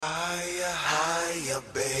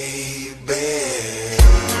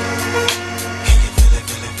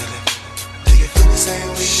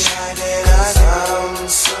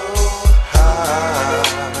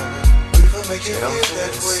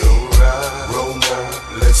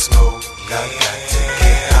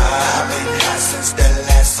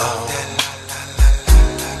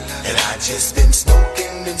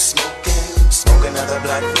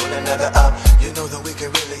another up. You know that we can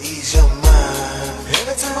really ease your mind.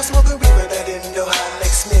 Every time I smoke a reaper, that high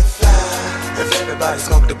makes me fly. If everybody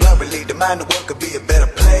smoked the blunt, relieve the mind, the world could be a better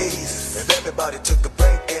place. If everybody took a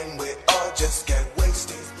break and we all just get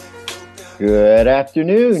wasted. Good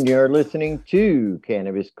afternoon. You're listening to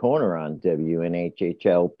Cannabis Corner on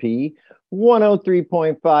WNHHLP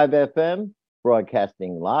 103.5 FM,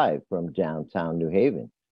 broadcasting live from downtown New Haven.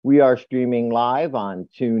 We are streaming live on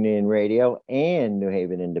TuneIn Radio and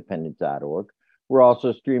newhavenindependent.org. We're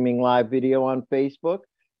also streaming live video on Facebook.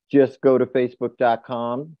 Just go to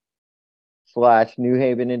facebook.com/New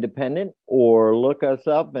Haven Independent or look us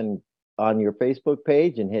up and on your Facebook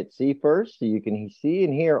page and hit see first so you can see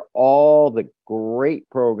and hear all the great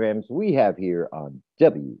programs we have here on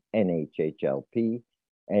WNHHLP.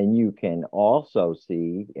 And you can also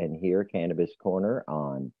see and hear Cannabis Corner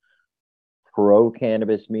on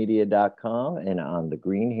procannabismedia.com and on the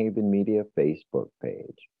Greenhaven Media Facebook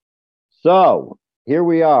page. So here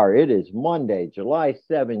we are. It is Monday, July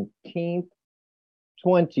 17th,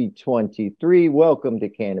 2023. Welcome to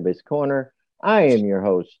Cannabis Corner. I am your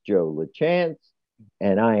host, Joe LaChance,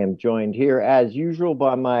 and I am joined here as usual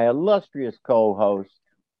by my illustrious co-host,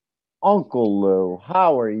 Uncle Lou.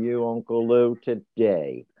 How are you, Uncle Lou,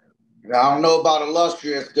 today? I don't know about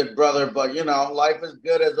illustrious, good brother, but, you know, life is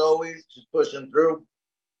good as always. Just pushing through,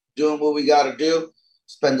 doing what we got to do.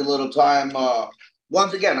 Spend a little time.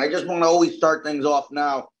 Once again, I just want to always start things off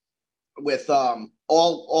now with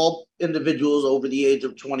all individuals over the age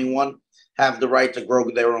of 21 have the right to grow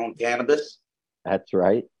their own cannabis. That's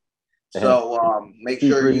right. So make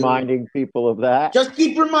sure you reminding people of that. Just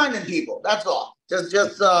keep reminding people. That's all.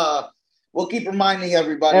 We'll keep reminding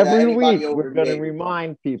everybody. Every week, we're going to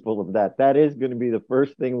remind people of that. That is going to be the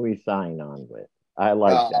first thing we sign on with. I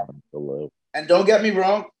like that, Lou. And don't get me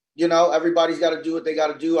wrong. You know, everybody's got to do what they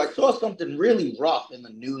got to do. I saw something really rough in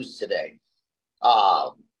the news today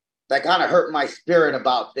that kind of hurt my spirit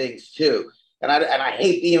about things, too. And I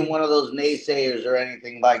hate being one of those naysayers or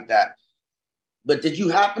anything like that. But did you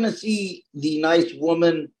happen to see the nice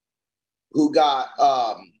woman who got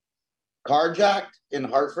carjacked in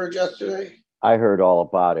Hartford yesterday? I heard all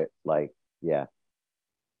about it. I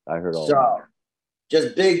heard all about it.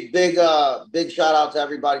 Just big shout out to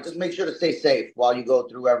everybody. Just make sure to stay safe while you go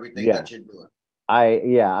through everything that you're doing.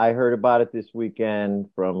 I heard about it this weekend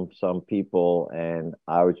from some people, and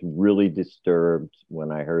I was really disturbed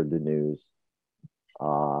when I heard the news.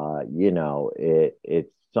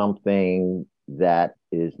 It's something that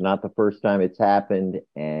is not the first time it's happened,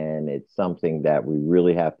 and it's something that we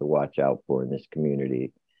really have to watch out for in this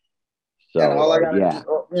community. So, and all I gotta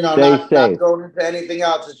do, not going into anything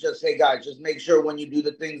else, is just say, guys, just make sure when you do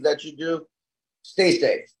the things that you do, stay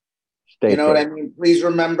safe. You know what I mean? Please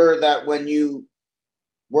remember that when you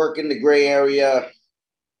work in the gray area,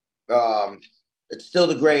 it's still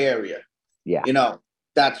the gray area. Yeah. You know,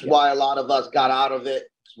 that's why a lot of us got out of it.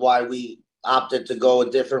 It's why we opted to go a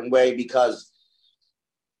different way, because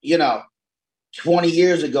 20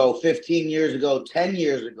 years ago, 15 years ago, 10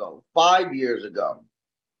 years ago, 5 years ago,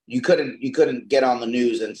 you couldn't get on the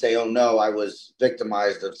news and say, oh no, I was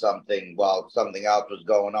victimized of something while something else was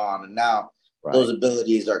going on. And now those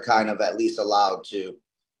abilities are kind of at least allowed to.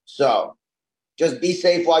 So just be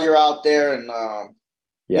safe while you're out there, and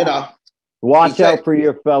watch out for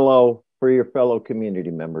your fellow community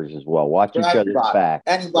members as well. Watch each other's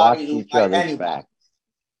backs.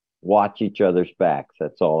 Watch each other's backs.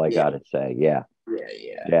 That's all I got to say. Yeah.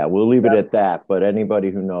 We'll leave it at that. But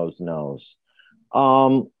anybody who knows.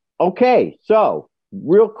 Okay. So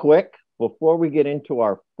real quick, before we get into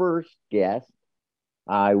our first guest,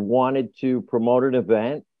 I wanted to promote an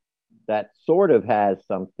event that sort of has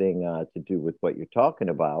something to do with what you're talking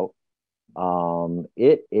about.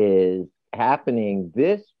 It is happening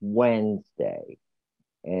this Wednesday,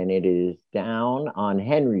 and it is down on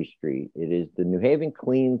Henry Street. It is the New Haven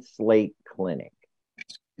Clean Slate Clinic.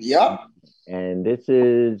 Yep. And this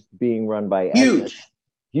is being run by huge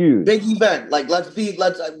big event.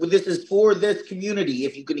 This is for this community.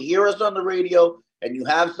 If you can hear us on the radio and you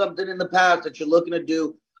have something in the past that you're looking to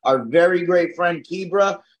do, our very great friend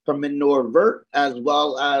Kibra from Norvert, as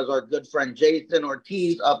well as our good friend Jason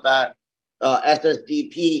Ortiz up at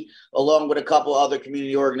SSDP, along with a couple other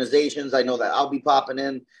community organizations. I know that I'll be popping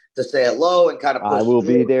in to say hello and kind of push. I will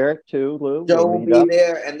be there too, Lou. Joe will be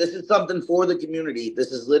there, and this is something for the community.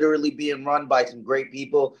 This is literally being run by some great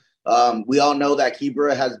people. We all know that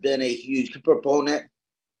Kibra has been a huge proponent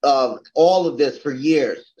of all of this for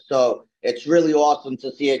years. So it's really awesome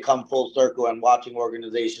to see it come full circle and watching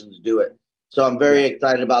organizations do it. So I'm very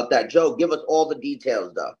excited about that. Joe, give us all the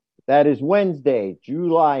details, though. That is Wednesday,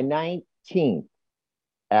 July 19th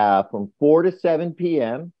from 4 to 7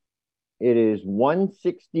 p.m. It is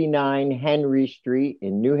 169 Henry Street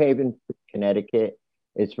in New Haven, Connecticut.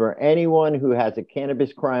 It's for anyone who has a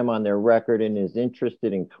cannabis crime on their record and is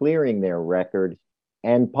interested in clearing their record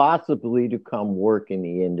and possibly to come work in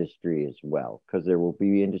the industry as well, because there will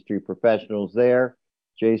be industry professionals there.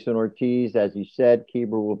 Jason Ortiz, as you said,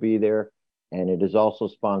 Keeber will be there, and it is also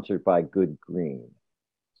sponsored by Good Green.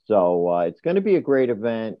 So it's going to be a great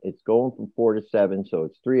event. It's going from 4 to 7, so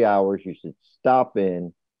it's 3 hours. You should stop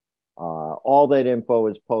in. All that info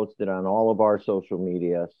is posted on all of our social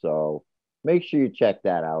media, so make sure you check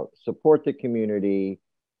that out. Support the community,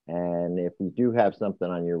 and if you do have something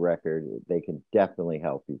on your record, they can definitely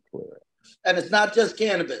help you clear it. And it's not just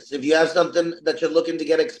cannabis. If you have something that you're looking to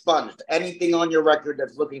get expunged, anything on your record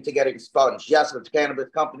that's looking to get expunged, yes, it's cannabis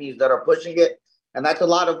companies that are pushing it, and that's a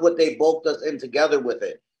lot of what they bulked us in together with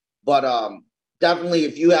it. But definitely,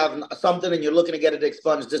 if you have something and you're looking to get it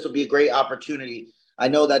expunged, this will be a great opportunity. I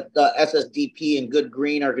know that SSDP and Good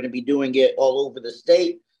Green are going to be doing it all over the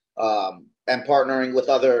state and partnering with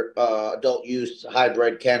other adult use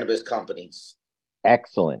hybrid cannabis companies.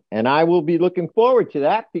 Excellent. And I will be looking forward to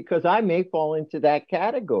that because I may fall into that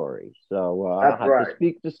category. So I'll have to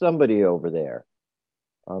speak to somebody over there.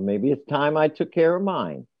 Maybe it's time I took care of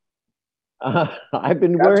mine. I've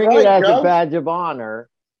been wearing it as a badge of honor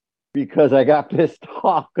because I got pissed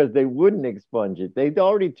off because they wouldn't expunge it. They'd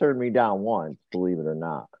already turned me down once, believe it or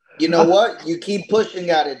not. You know what? You keep pushing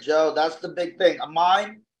at it, Joe. That's the big thing.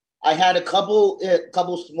 Mine, I had a couple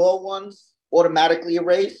small ones automatically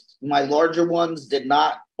erased. My larger ones did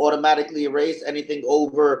not automatically erase. Anything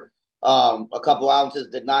over a couple ounces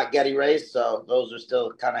did not get erased. So those are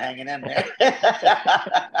still kind of hanging in there.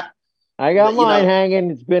 I got mine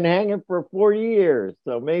hanging. It's been hanging for 40 years.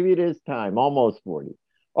 So maybe it is time, almost 40.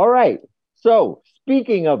 All right. So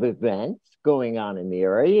speaking of events going on in the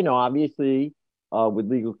area, obviously with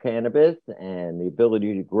legal cannabis and the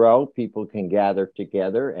ability to grow, people can gather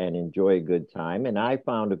together and enjoy a good time. And I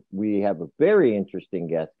found we have a very interesting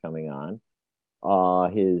guest coming on.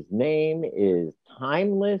 His name is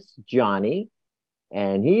Timeless Johnny,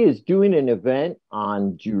 and he is doing an event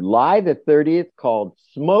on July the 30th called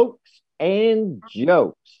Smokes and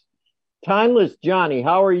Jokes. Timeless Johnny,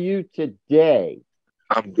 how are you today?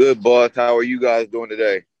 I'm good, boss. How are you guys doing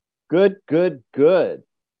today? Good, good, good.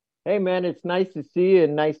 Hey, man, it's nice to see you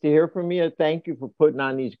and nice to hear from you. Thank you for putting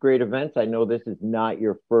on these great events. I know this is not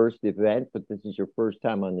your first event, but this is your first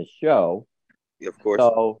time on the show. Yeah, of course.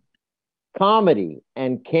 So, comedy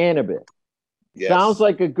and cannabis. Yes. Sounds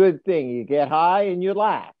like a good thing. You get high and you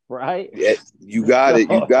laugh, right? Yes, you got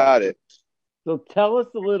it. You got it. So tell us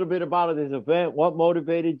a little bit about this event. What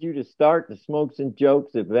motivated you to start the Smokes and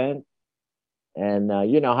Jokes event? And,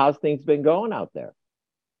 how's things been going out there?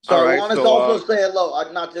 So I want to also say hello,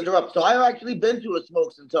 not to interrupt. So I've actually been to a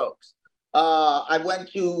Smokes and Tokes. I went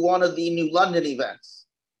to one of the New London events.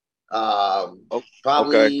 I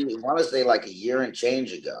want to say like a year and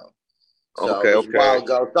change ago. So it was a while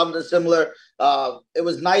ago, something similar. It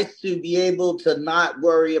was nice to be able to not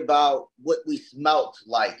worry about what we smelt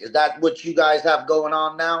like. Is that what you guys have going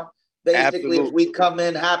on now? Basically, if we come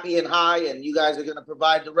in happy and high and you guys are going to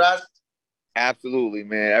provide the rest? Absolutely,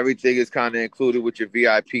 man. Everything is kind of included with your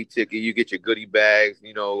VIP ticket. You get your goodie bags,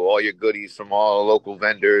 all your goodies from all the local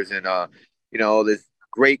vendors. And, there's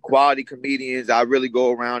great quality comedians. I really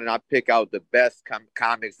go around and I pick out the best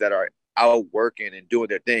comics that are out working and doing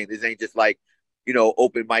their thing. This ain't just like,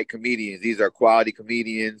 open mic comedians. These are quality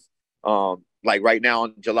comedians. Like right now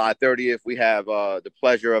on July 30th, we have the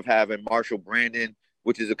pleasure of having Marshall Brandon,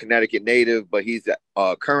 which is a Connecticut native, but he's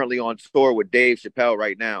currently on tour with Dave Chappelle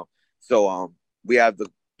right now. So we have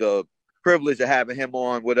the privilege of having him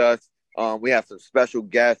on with us. We have some special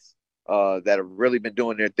guests that have really been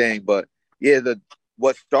doing their thing. But yeah,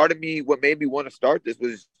 what made me want to start this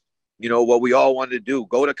was, what we all wanted to do,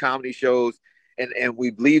 go to comedy shows and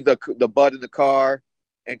we leave the bud in the car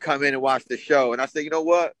and come in and watch the show. And I said, you know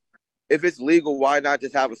what? If it's legal, why not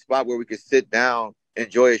just have a spot where we could sit down,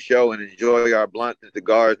 enjoy a show and enjoy our blunts and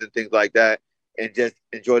cigars and things like that and just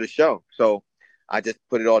enjoy the show. So I just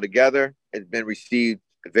put it all together. It's been received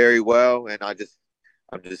very well, and I'm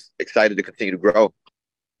just excited to continue to grow.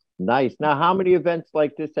 Nice. Now, how many events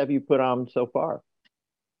like this have you put on so far?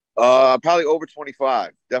 Probably over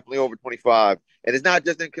 25. Definitely over 25. And it's not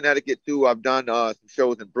just in Connecticut too. I've done some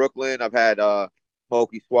shows in Brooklyn. I've had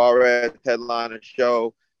Smokey Suarez headline a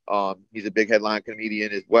show. He's a big headline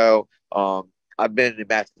comedian as well. I've been in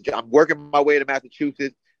Massachusetts. I'm working my way to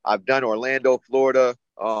Massachusetts. I've done Orlando, Florida.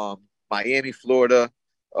 Miami, Florida,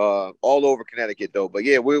 all over Connecticut, though. But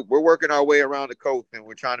yeah, we're working our way around the coast, and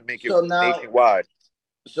we're trying to make it nationwide.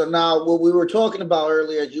 So now, what we were talking about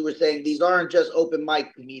earlier, as you were saying, these aren't just open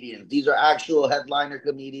mic comedians. These are actual headliner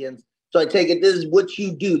comedians. So I take it this is what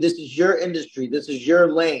you do. This is your industry. This is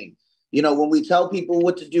your lane. You know, when we tell people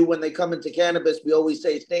what to do when they come into cannabis, we always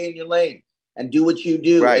say stay in your lane and do what you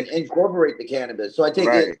do Right, and incorporate the cannabis. So I take it,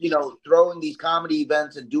 right. you know, throwing these comedy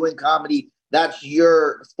events and doing comedy, that's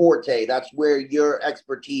your forte. That's where your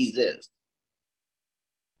expertise is.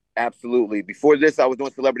 Absolutely. Before this, I was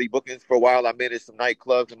doing celebrity bookings for a while. I managed some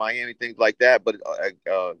nightclubs in Miami, things like that. But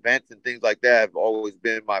events and things like that have always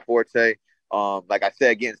been my forte. Like I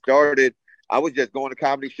said, getting started, I was just going to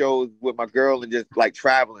comedy shows with my girl and just like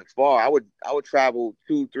traveling far. I would travel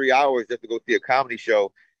 2-3 hours just to go see a comedy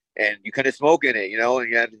show, and you couldn't smoke in it, and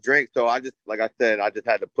you had to drink. So I just, like I said, I just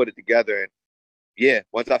had to put it together. And yeah,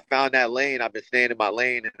 once I found that lane, I've been staying in my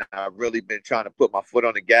lane, and I've really been trying to put my foot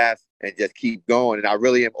on the gas and just keep going. And I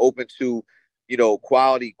really am open to,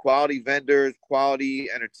 quality vendors, quality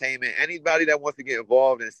entertainment, anybody that wants to get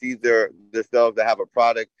involved and sees themselves to have a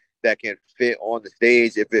product that can fit on the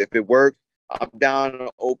stage. If it works, I'm down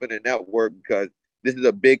to open a network because this is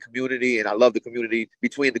a big community, and I love the community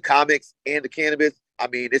between the comics and the cannabis. I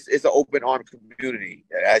mean, it's an open arm community,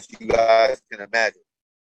 as you guys can imagine.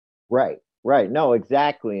 Right, right. No,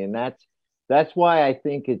 exactly. And that's why I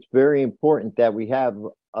think it's very important that we have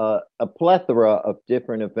a plethora of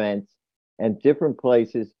different events and different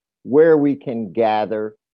places where we can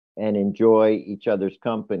gather and enjoy each other's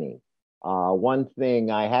company. One thing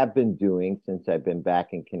I have been doing since I've been back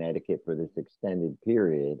in Connecticut for this extended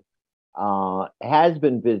period has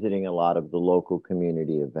been visiting a lot of the local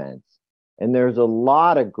community events. And there's a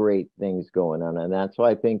lot of great things going on. And that's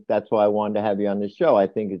why I wanted to have you on the show. I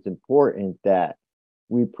think it's important that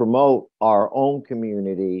we promote our own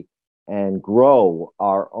community and grow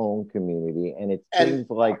our own community. And it's And things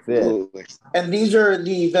like this. Absolutely. and these are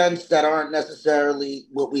the events that aren't necessarily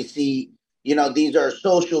what we see. You know, these are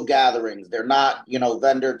social gatherings. They're not,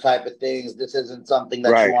 vendor type of things. This isn't something that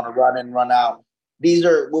you Right, want to run in, run out. These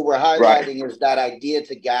are what we're right, highlighting is that idea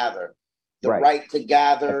to gather, the Right. right to A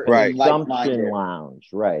gather right, in consumption like-minded. lounge.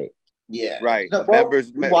 Right. Yeah. right. No, well,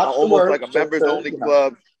 Members, we watch the almost like work, a members only you know.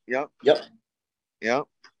 club. Yep, Yep. yep.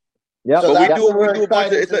 Yep. So But we that's Yep. do what we we're do a bunch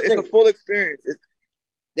of excited it's to a see. full experience.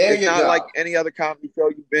 There It's you not like go. any other comedy show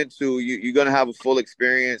you've been to. You're gonna have a full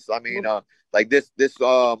experience. I mean, like this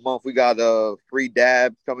month we got free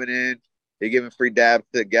dabs coming in. They're giving free dabs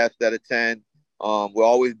to guests that attend. We're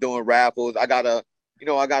always doing raffles. I got a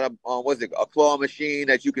what's it, a claw machine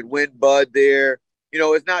that you can win bud there.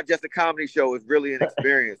 It's not just a comedy show, it's really an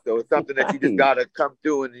experience. So it's something that you just Nice. gotta come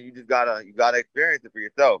to, and you gotta experience it for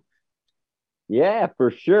yourself. Yeah, for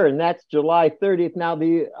sure. And that's July 30th. Now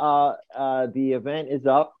the event is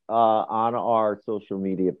up on our social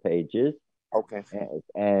media pages. Okay.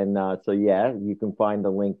 And so yeah, you can find the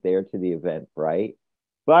link there to the event, right?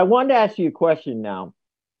 But I wanted to ask you a question now.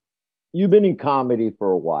 You've been in comedy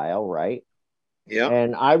for a while, right? Yeah.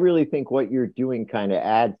 And I really think what you're doing kind of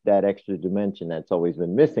adds that extra dimension that's always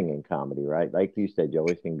been missing in comedy, right? Like you said, you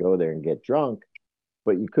always can go there and get drunk,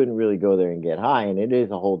 but you couldn't really go there and get high, and it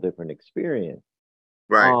is a whole different experience.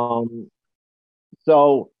 Right. Um,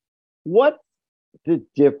 so what's the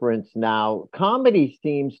difference now? Comedy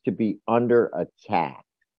seems to be under attack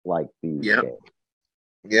like these Yeah. days.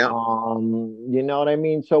 Yeah. You know what I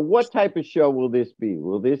mean? So what type of show will this be?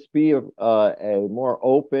 Will this be a more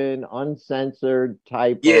open, uncensored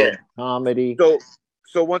type Yeah. of comedy?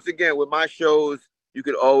 So once again, with my shows, you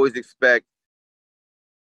could always expect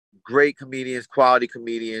great comedians, quality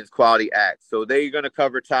acts. So they're going to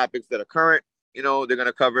cover topics that are current. They're going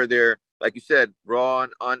to cover their, like you said, raw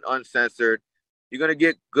and uncensored. You're going to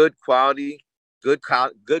get good quality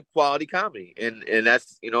comedy, and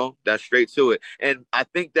that's straight to it. And I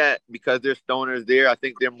think that because there's stoners there, I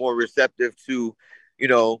think they're more receptive to,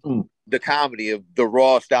 Mm. the comedy of the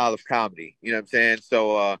raw style of comedy. You know what I'm saying?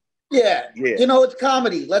 So Yeah. yeah, It's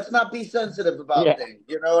comedy. Let's not be sensitive about Yeah, things.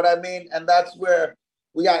 You know what I mean? And that's where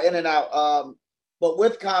we got in and out. But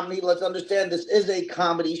with comedy, let's understand this is a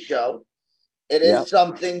comedy show. It yeah, is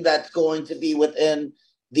something that's going to be within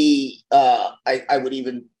the I would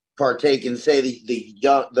even partake and say the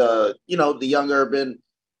young urban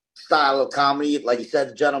style of comedy. Like you said,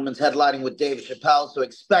 the gentleman's headlining with Dave Chappelle. So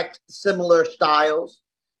expect similar styles.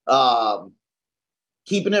 Um,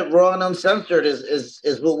 Keeping it raw and uncensored is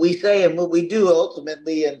what we say and what we do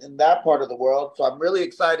ultimately in that part of the world. So I'm really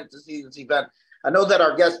excited to see this event. I know that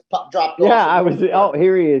our guest dropped off yeah. some I was. Oh,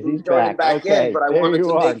 here he is. He's joining back. back in, Okay, but I there wanted you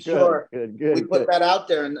to are. make Good, sure good, we good, put good. that out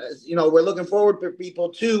there. And, we're looking forward for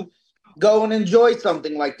people to go and enjoy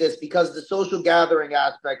something like this because the social gathering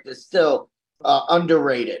aspect is still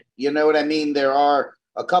underrated. You know what I mean? There are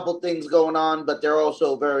a couple things going on, but they're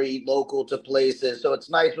also very local to places. So it's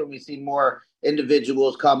nice when we see more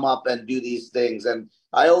individuals come up and do these things. And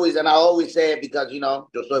I always say it because, yo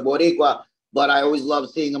soy Boricua, but I always love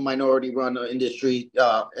seeing a minority run industry,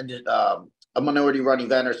 a minority run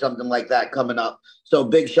event or something like that coming up. So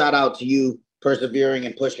big shout out to you persevering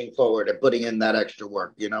and pushing forward and putting in that extra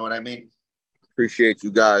work. You know what I mean? Appreciate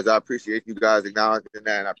you guys. I appreciate you guys acknowledging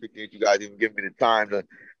that, and I appreciate you guys even giving me the time to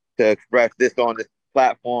express this on this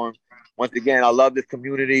platform. Once again, I love this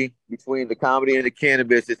community between the comedy and the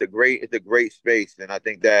cannabis. It's a great space, and I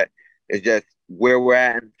think that it's just where we're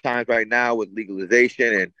at in times right now with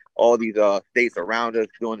legalization and all these states around us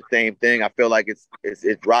doing the same thing. I feel like it's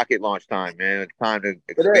rocket launch time, man. It's time to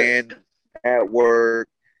expand at work,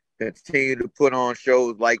 continue to put on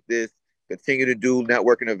shows like this, continue to do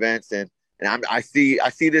networking events, and I see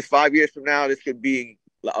this 5 years from now. This could be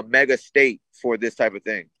a mega state for this type of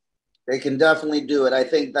thing. They can definitely do it. I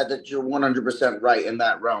think that you're 100% right in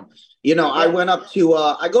that realm. I went up to,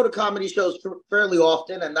 I go to comedy shows fairly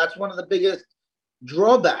often, and that's one of the biggest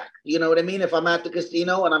drawbacks. You know what I mean? If I'm at the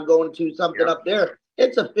casino and I'm going to something up there,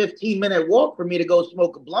 it's a 15-minute walk for me to go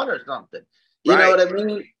smoke a blunt or something. You know what I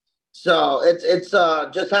mean? So it's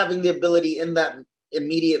just having the ability in that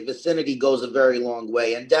immediate vicinity goes a very long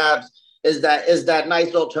way. And dabs is that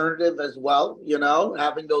nice alternative as well.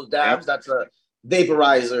 Having those dabs, that's a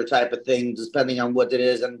vaporizer type of thing, depending on what it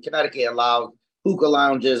is. And Connecticut allows hookah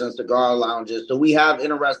lounges and cigar lounges. So we have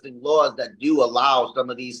interesting laws that do allow some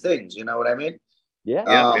of these things. You know what I mean?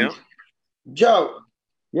 Yeah. Joe.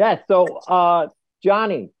 Yeah. So,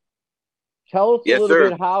 Johnny, tell us a little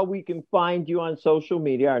bit how we can find you on social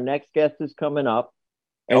media. Our next guest is coming up,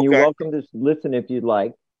 and you're welcome to listen if you'd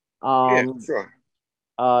like. Sure.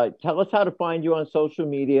 Tell us how to find you on social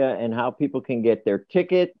media and how people can get their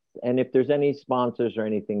tickets, and if there's any sponsors or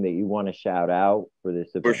anything that you want to shout out for this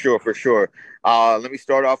event. For sure. Let me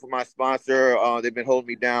start off with my sponsor. They've been holding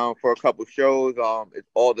me down for a couple shows. It's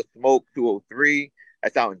All the Smoke 203.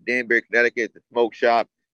 That's out in Danbury, Connecticut. The smoke shop.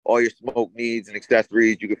 All your smoke needs and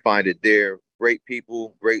accessories, you can find it there. Great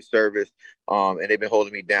people, great service, and they've been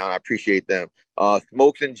holding me down. I appreciate them.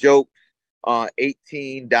 Smokes and Jokes,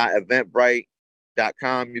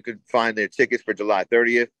 18.eventbrite.com. You can find their tickets for July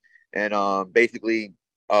 30th. And basically,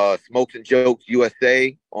 Smokes and Jokes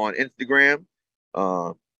USA on Instagram.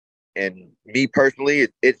 And me personally,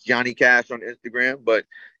 it's Johnny Cash on Instagram. But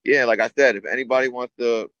yeah, like I said, if anybody wants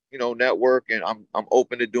to, network, and I'm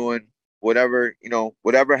open to doing whatever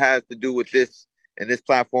has to do with this and this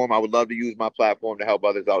platform. I would love to use my platform to help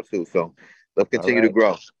others out too. So let's continue to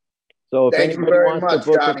grow. So if anybody wants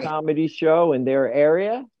to book a comedy show in their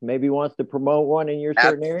area, maybe wants to promote one in your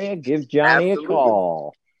certain area, give Johnny a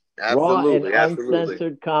call. Absolutely. Raw and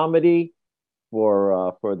uncensored comedy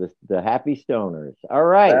for the happy stoners. All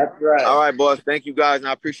right. That's right. All right, boss. Thank you guys, and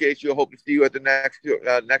I appreciate you. I hope to see you at the next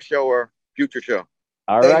show or future show.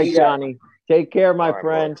 All right, Johnny. Take care, my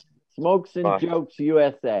friend. Boss. Smokes and Jokes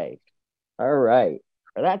USA. All right.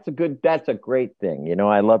 That's a great thing.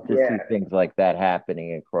 I love to see things like that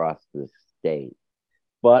happening across the state.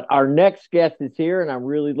 But our next guest is here, and I'm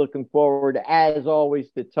really looking forward, as always,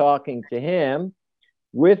 to talking to him.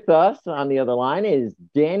 With us on the other line is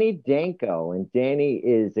Danny Danko, and Danny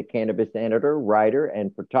is a cannabis editor, writer,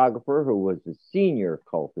 and photographer who was the senior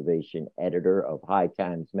cultivation editor of High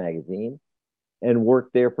Times magazine and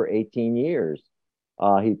worked there for 18 years.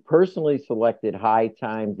 He personally selected High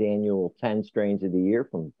Times annual 10 strains of the year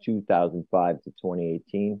from 2005 to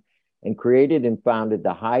 2018 and created and founded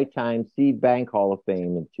the High Times Seed Bank Hall of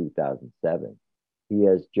Fame in 2007. He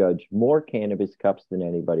has judged more cannabis cups than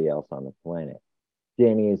anybody else on the planet.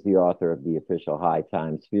 Danny is the author of the official High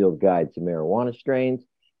Times Field Guide to Marijuana Strains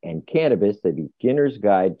and Cannabis, a Beginner's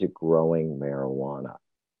Guide to Growing Marijuana.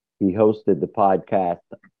 He hosted the podcast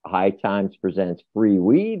High Times Presents Free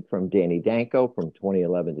Weed from Danny Danko from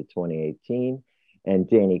 2011 to 2018. And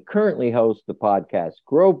Danny currently hosts the podcast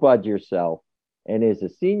Grow Bud Yourself and is a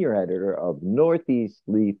senior editor of Northeast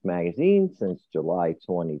Leaf magazine since July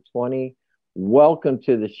 2020. Welcome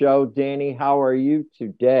to the show, Danny. How are you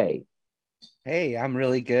today? Hey, I'm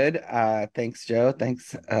really good. Thanks, Joe.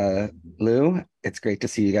 Thanks, Lou. It's great to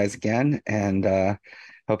see you guys again, and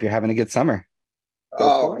hope you're having a good summer.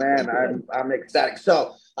 Oh man, I'm ecstatic.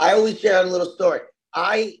 So I always share a little story.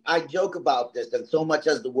 I joke about this, and so much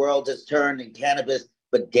as the world has turned in cannabis,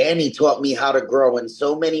 but Danny taught me how to grow in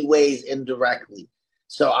so many ways indirectly.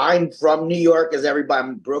 So I'm from New York, as everybody.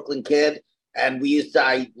 I'm a Brooklyn kid. And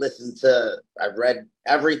I read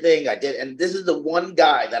everything I did. And this is the one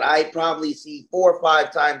guy that I probably see 4 or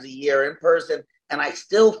 5 times a year in person and I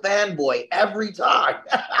still fanboy every time.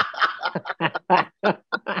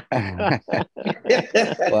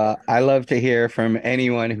 Well, I love to hear from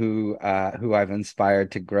anyone who I've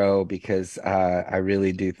inspired to grow, because I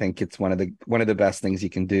really do think it's one of the best things you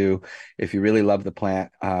can do if you really love the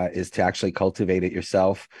plant, is to actually cultivate it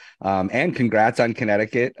yourself. And congrats on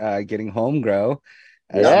Connecticut getting home grow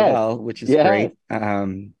as Yes, well, which is yes. great.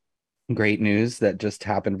 Great news that just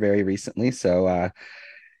happened very recently. So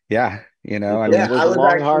yeah, I It Yeah, mean, was I a was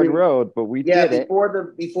long, hard actually, road, but we yeah, did it.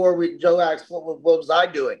 before we Joe asked what was I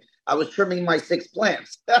doing? I was trimming my 6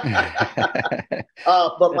 plants. But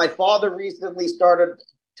my father recently started.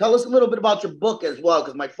 Tell us a little bit about your book as well,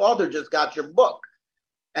 because my father just got your book,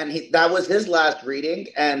 and that was his last reading,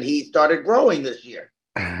 and he started growing this year.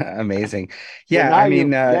 amazing. So Yeah, now I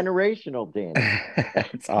mean, you're generational, Danny.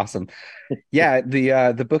 it's awesome. Yeah,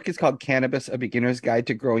 the book is called Cannabis: A Beginner's Guide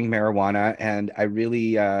to Growing Marijuana, and I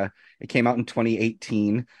really it came out in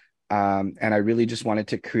 2018, and I really just wanted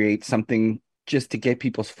to create something just to get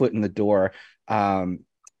people's foot in the door.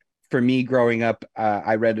 For me, growing up,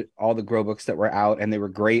 I read all the grow books that were out, and they were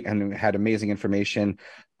great and had amazing information.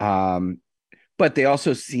 Um, but they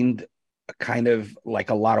also seemed kind of like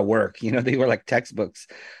a lot of work. They were like textbooks.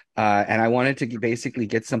 And I wanted to basically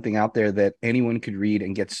get something out there that anyone could read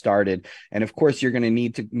and get started. And of course, you're going to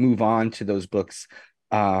need to move on to those books.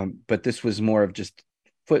 But this was more of just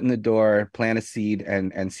foot in the door, plant a seed,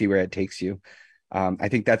 and see where it takes you. I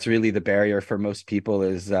think that's really the barrier for most people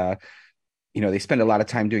is, they spend a lot of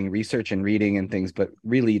time doing research and reading and things, but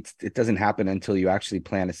really it doesn't happen until you actually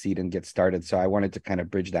plant a seed and get started. So I wanted to kind of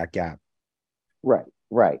bridge that gap. Right,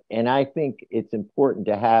 right. And I think it's important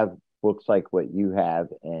to have books like what you have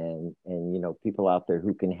and people out there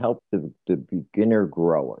who can help the beginner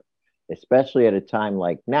grower, especially at a time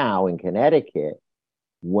like now in Connecticut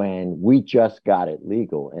when we just got it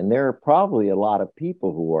legal. And there are probably a lot of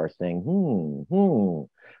people who are saying,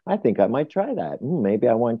 I think I might try that. Maybe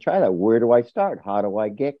I want to try that. Where do I start? How do I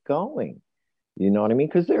get going? You know what I mean?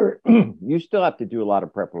 Because you still have to do a lot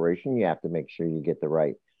of preparation. You have to make sure you get the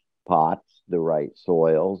right pots, the right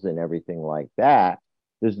soils, and everything like that.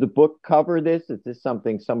 Does the book cover this? Is this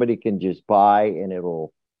something somebody can just buy and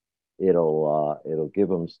it'll give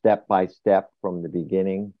them step by step from the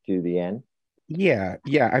beginning to the end? Yeah.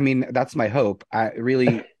 I mean, that's my hope. I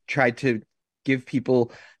really tried to give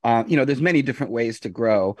people, there's many different ways to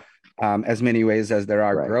grow, as many ways as there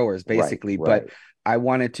are Right, growers, right, basically. But right. I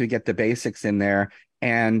wanted to get the basics in there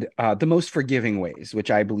and the most forgiving ways,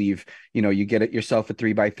 which I believe, you get it yourself a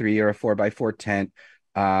 3x3 or a 4x4 tent.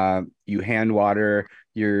 You hand water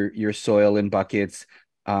your soil in buckets,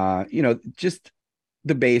 just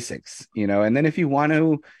the basics, and then if you want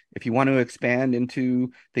to expand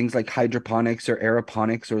into things like hydroponics or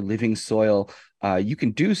aeroponics or living soil, you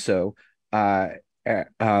can do so.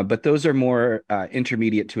 But those are more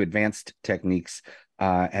intermediate to advanced techniques.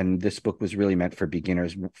 And this book was really meant for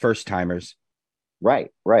beginners, first timers.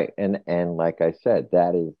 Right, right. And like I said,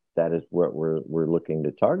 that is what we're looking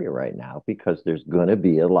to target right now because there's gonna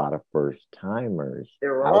be a lot of first timers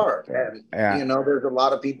There out are, there. and Yeah, there's a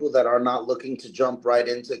lot of people that are not looking to jump right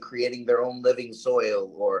into creating their own living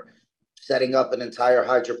soil or setting up an entire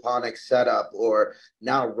hydroponic setup or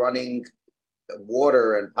now running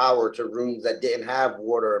water and power to rooms that didn't have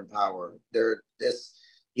water and power.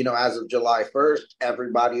 As of July 1st,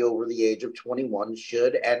 everybody over the age of 21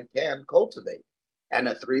 should and can cultivate. And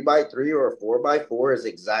a 3x3 or a 4x4 is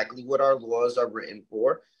exactly what our laws are written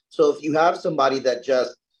for. So if um, you have somebody that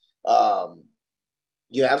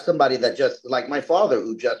just like my father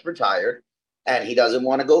who just retired and he doesn't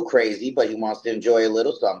want to go crazy, but he wants to enjoy a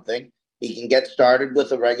little something. He can get started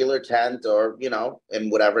with a regular tent or, in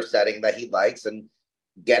whatever setting that he likes and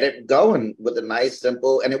get it going with a nice,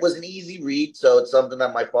 simple, and it was an easy read. So it's something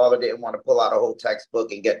that my father didn't want to pull out a whole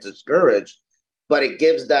textbook and get discouraged. But it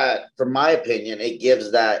gives that, from my opinion, it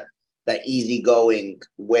gives that easygoing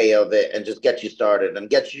way of it and just get you started and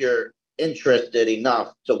get you interested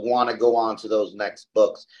enough to want to go on to those next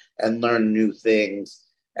books and learn new things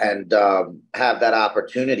and have that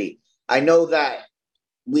opportunity. I know that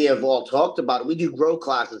we have all talked about it. We do grow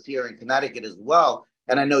classes here in Connecticut as well.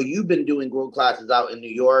 And I know you've been doing grow classes out in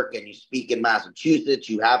New York and you speak in Massachusetts.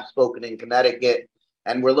 You have spoken in Connecticut,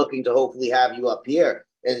 and we're looking to hopefully have you up here.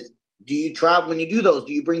 Do you travel when you do those?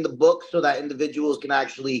 Do you bring the book so that individuals can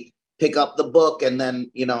actually pick up the book and then,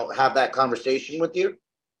 have that conversation with you?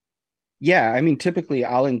 yeah. I mean, typically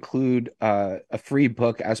I'll include a free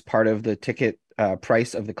book as part of the ticket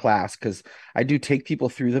price of the class, because I do take people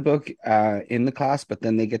through the book in the class, but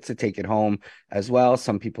then they get to take it home as well.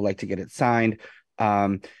 Some people like to get it signed.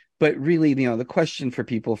 But really, the question for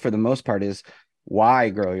people for the most part is, why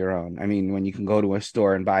grow your own? I mean, when you can go to a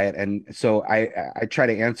store and buy it. And so I try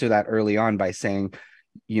to answer that early on by saying,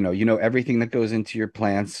 you know everything that goes into your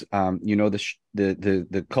plants. You know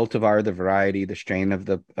the cultivar, the variety, the strain of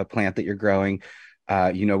the plant that you're growing.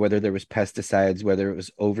 You know whether there was pesticides, whether it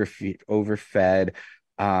was overfed.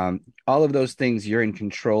 All of those things you're in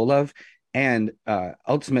control of, and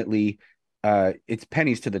ultimately, it's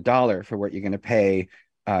pennies to the dollar for what you're going to pay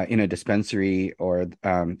in a dispensary or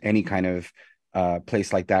any kind of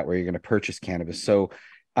place like that where you're going to purchase cannabis. So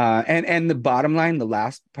and the bottom line, the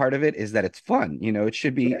last part of it is that it's fun. You know, it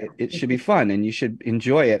should be fun, and you should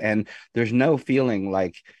enjoy it. And there's no feeling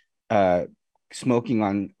like uh smoking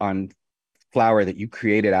on flower that you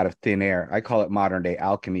created out of thin air. I call it modern day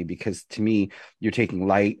alchemy, because to me, you're taking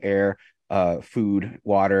light, air, food,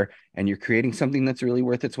 water, and you're creating something that's really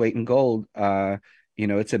worth its weight in gold. You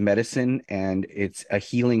know, it's a medicine and it's a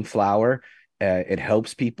healing flower. It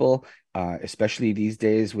helps people, especially these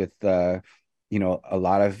days with you know, a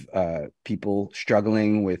lot of people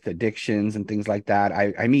struggling with addictions and things like that.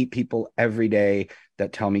 I meet people every day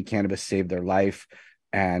that tell me cannabis saved their life.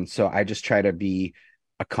 And so I just try to be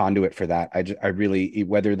a conduit for that. I really,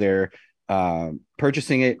 whether they're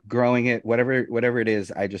purchasing it, growing it, whatever it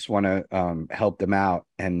is, I just want to help them out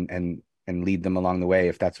and lead them along the way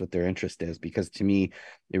if that's what their interest is. Because to me,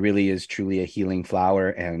 it really is truly a healing flower,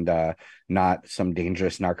 and not some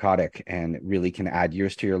dangerous narcotic, and it really can add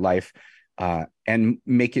years to your life and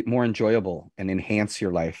make it more enjoyable and enhance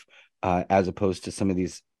your life, as opposed to some of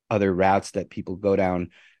these other routes that people go down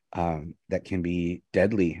that can be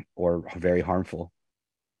deadly or very harmful.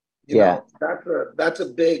 You know, that's a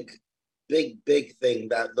big thing,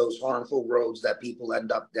 that those harmful roads that people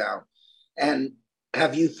end up down. And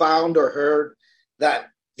have you found or heard that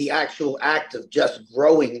the actual act of just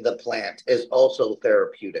growing the plant is also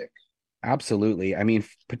therapeutic? Absolutely. I mean,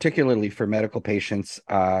 particularly for medical patients,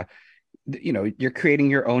 you know, you're creating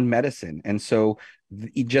your own medicine, and so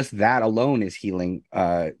just that alone is healing.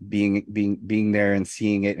 Being there and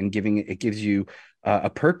seeing it and giving it, it gives you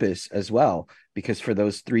a purpose as well, because for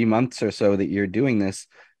those 3 months or so that you're doing this,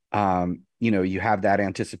 you know, you have that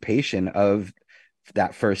anticipation of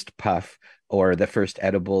that first puff or the first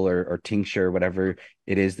edible or tincture, whatever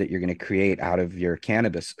it is that you're going to create out of your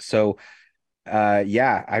cannabis. So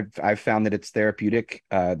yeah, I've found that it's therapeutic,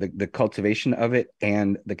 the cultivation of it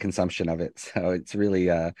and the consumption of it. So it's really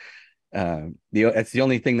it's the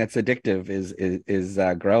only thing that's addictive is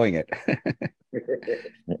growing it.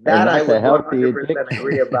 That I that's a would healthy 100% addiction.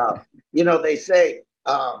 agree about. You know, they say,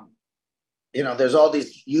 you know, there's all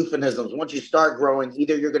these euphemisms. Once you start growing,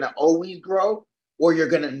 either you're going to always grow or you're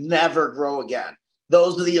going to never grow again.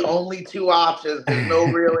 Those are the only two options. There's no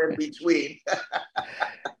real in between.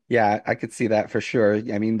 Yeah, I could see that for sure.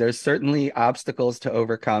 I mean, there's certainly obstacles to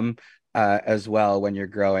overcome as well when you're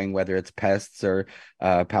growing, whether it's pests or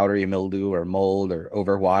powdery mildew or mold or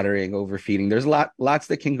overwatering, overfeeding. There's lots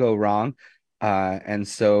that can go wrong. And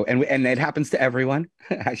so, and it happens to everyone.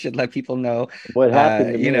 I should let people know, What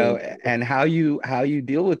happened to you know, me? and how you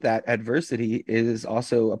deal with that adversity is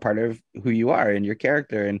also a part of who you are and your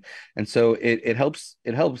character. And so it helps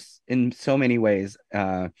in so many ways.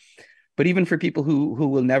 But even for people who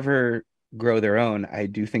will never grow their own, I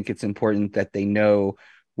do think it's important that they know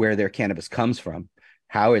where their cannabis comes from,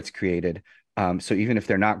 how it's created. So even if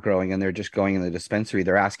they're not growing and they're just going in the dispensary,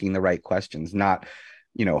 they're asking the right questions, not,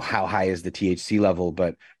 you know, how high is the THC level,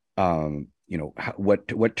 but you know, what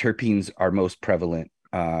terpenes are most prevalent,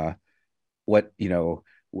 what, you know,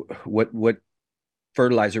 what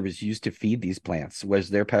fertilizer was used to feed these plants, was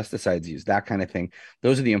there pesticides used, that kind of thing.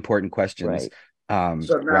 Those are the important questions. Right.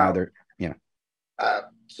 So now, Rather, yeah.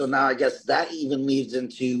 so now I guess that even leads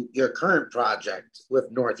into your current project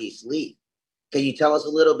with Northeast Leaf. Can you tell us a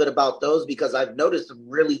little bit about those? Because I've noticed some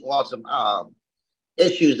really awesome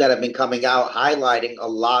issues that have been coming out, highlighting a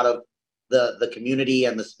lot of the community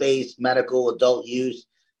and the space, medical, adult use.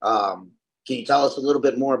 Can you tell us a little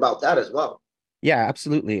bit more about that as well? Yeah,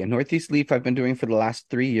 absolutely. And Northeast Leaf, I've been doing for the last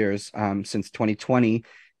 3 years, since 2020,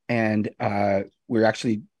 and we're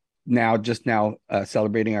actually just now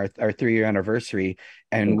celebrating our 3-year anniversary.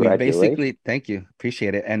 And we've Congratulations. basically, thank you,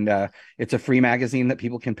 appreciate it. And it's a free magazine that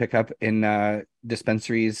people can pick up in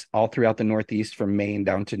dispensaries all throughout the Northeast, from Maine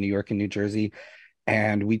down to New York and New Jersey.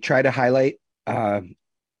 And we try to highlight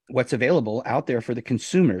what's available out there for the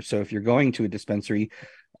consumer. So if you're going to a dispensary,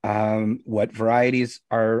 what varieties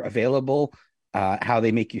are available, how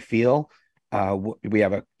they make you feel. We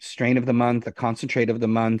have a strain of the month, a concentrate of the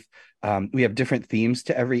month. We have different themes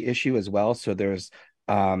to every issue as well. So there's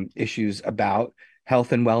issues about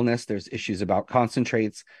health and wellness. There's issues about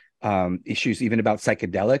concentrates. issues even about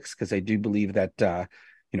psychedelics, because I do believe that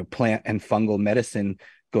plant and fungal medicine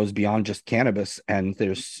goes beyond just cannabis, and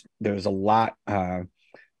there's a lot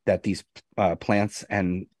that these plants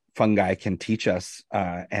and fungi can teach us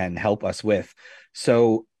and help us with.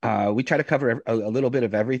 So we try to cover a little bit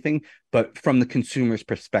of everything, but from the consumer's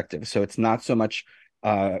perspective. So it's not so much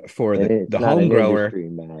for the home grower. Industry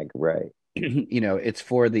mag, right? It's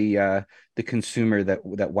for the consumer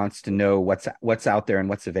that wants to know what's out there and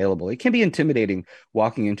what's available. It can be intimidating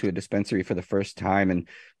walking into a dispensary for the first time and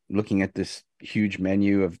looking at this huge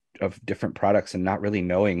menu of different products and not really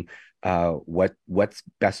knowing what's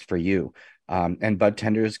best for you. And bud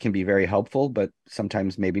tenders can be very helpful, but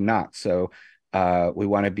sometimes maybe not. So we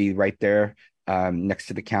want to be right there next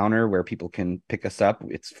to the counter where people can pick us up.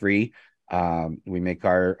 It's free. We make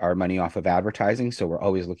our money off of advertising. So we're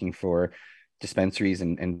always looking for dispensaries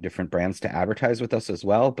and different brands to advertise with us as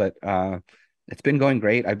well. But it's been going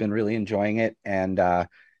great. I've been really enjoying it. And I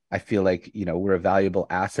feel like, we're a valuable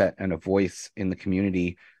asset and a voice in the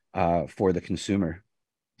community for the consumer.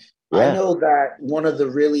 Yeah. I know that one of the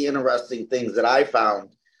really interesting things that I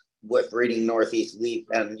found with reading Northeast Leaf,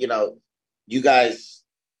 and you guys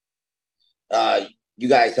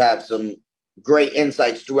have some great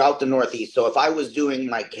insights throughout the Northeast. So if I was doing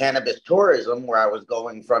my cannabis tourism, where I was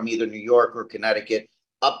going from either New York or Connecticut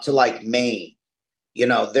up to like Maine,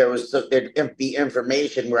 there'd be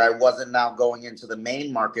information where I wasn't now going into the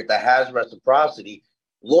Maine market that has reciprocity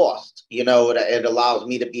lost. It allows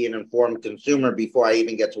me to be an informed consumer before I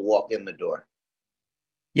even get to walk in the door.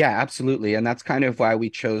 Yeah, absolutely. And that's kind of why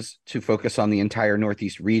we chose to focus on the entire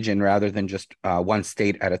Northeast region rather than just one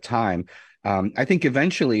state at a time. I think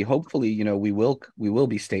eventually, hopefully, we will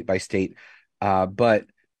be state by state. But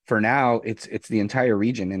for now, it's the entire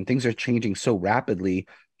region, and things are changing so rapidly,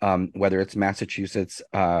 whether it's Massachusetts,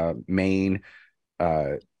 Maine,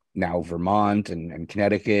 now Vermont and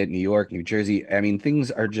Connecticut, New York, New Jersey. I mean,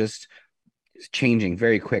 things are just changing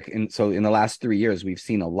very quick. And so in the last 3 years, we've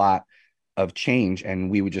seen a lot of change,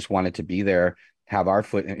 and we would just wanted to be there, have our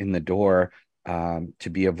foot in the door, to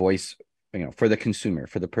be a voice, for the consumer,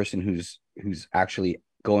 for the person who's actually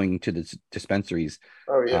going to the dispensaries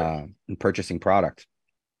and purchasing product.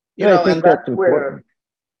 And that's where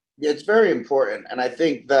it's very important. And I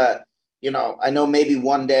think that, I know maybe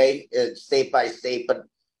one day it's state by state, but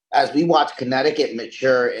as we watch Connecticut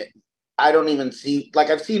mature, I don't even see, like,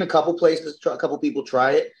 I've seen a couple places, a couple people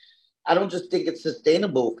try it. I don't just think it's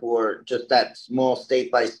sustainable for just that small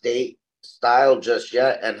state by state style just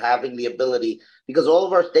yet, and having the ability, because all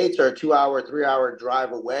of our states are a 2-hour, 3-hour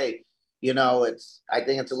drive away. I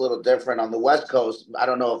think it's a little different on the West Coast. I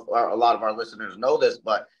don't know if a lot of our listeners know this,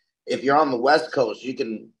 but if you're on the West Coast, you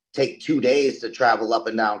can take 2 days to travel up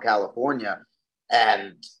and down California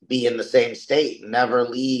and be in the same state, never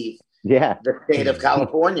leave the state of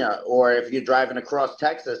California. Or if you're driving across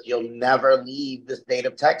Texas, you'll never leave the state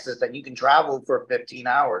of Texas, and you can travel for 15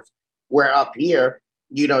 hours. Where up here,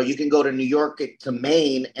 you can go to New York to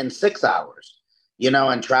Maine in 6 hours,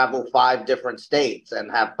 and travel 5 different states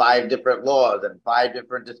and have 5 different laws and 5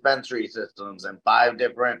 different dispensary systems and 5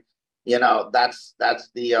 different, that's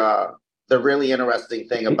the really interesting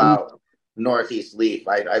thing about Northeast Leaf.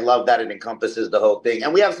 I love that it encompasses the whole thing.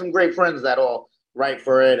 And we have some great friends that all write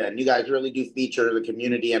for it, and you guys really do feature the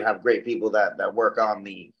community and have great people that work on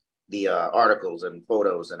the articles and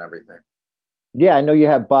photos and everything. Yeah, I know you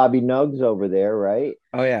have Bobby Nugs over there, right?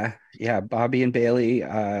 Oh yeah, Bobby and Bailey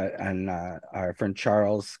and our friend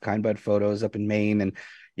Charles, Kindbud Photos up in Maine. And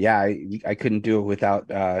yeah, I couldn't do it without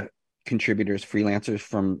contributors, freelancers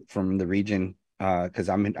from the region, because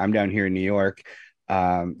I'm down here in New York.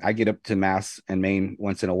 I get up to Mass and Maine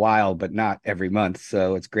once in a while, but not every month.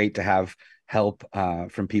 So it's great to have help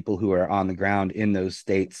from people who are on the ground in those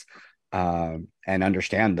states and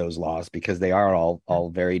understand those laws, because they are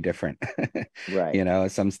all very different.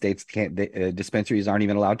 Right. Some states can't, dispensaries aren't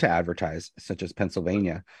even allowed to advertise, such as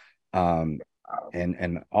Pennsylvania. And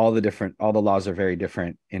all the laws are very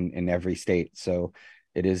different in every state. So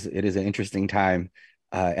it is an interesting time.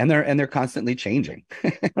 And they're constantly changing.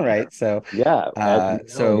 Right. So we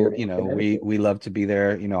love to be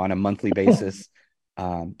there, on a monthly basis,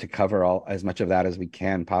 to cover as much of that as we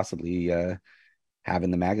can possibly have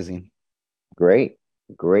in the magazine. Great.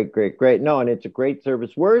 No, and it's a great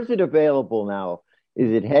service. Where is it available now?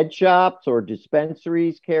 Is it head shops or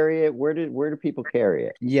dispensaries carry it? Where do people carry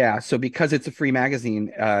it? Yeah, so because it's a free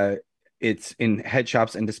magazine, it's in head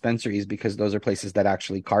shops and dispensaries, because those are places that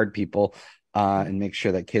actually card people and make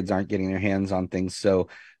sure that kids aren't getting their hands on things. So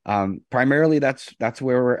Primarily that's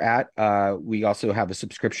where we're at. We also have a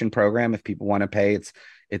subscription program if people want to pay.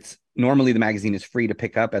 It's normally the magazine is free to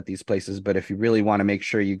pick up at these places, but if you really want to make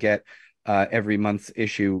sure you get every month's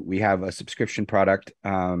issue, we have a subscription product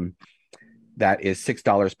that is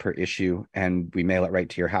 $6 per issue, and we mail it right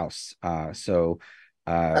to your house. That's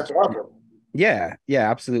awesome. Yeah,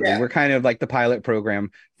 absolutely. Yeah. We're kind of like the pilot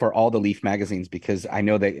program for all the Leaf magazines, because I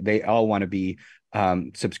know they all want to be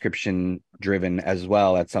subscription driven as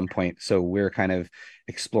well at some point. So we're kind of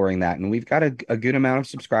exploring that, and we've got a good amount of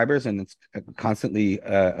subscribers, and it's constantly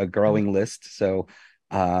a growing list. So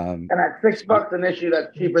And at $6 an issue,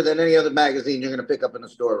 that's cheaper than any other magazine you're going to pick up in the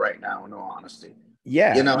store right now, in all honesty.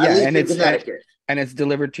 yeah, At least and in Connecticut. and it's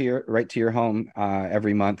delivered to your home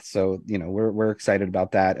every month. So we're excited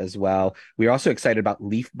about that as well. We're also excited about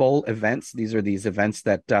Leaf Bowl events. These are these events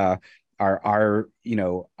that are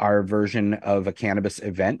our version of a cannabis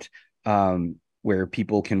event, where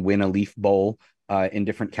people can win a leaf bowl in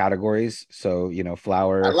different categories. So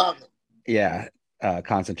flower, I love it. yeah,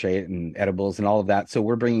 concentrate and edibles and all of that. So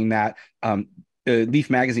we're bringing that. Leaf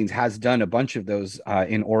Magazines has done a bunch of those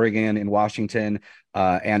in Oregon, in Washington,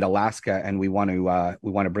 and Alaska, and we want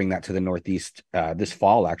to bring that to the Northeast this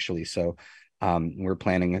fall, actually. So we're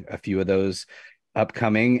planning a few of those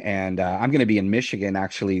upcoming, and I'm going to be in Michigan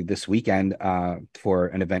actually this weekend for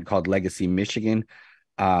an event called Legacy Michigan,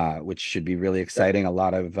 which should be really exciting. A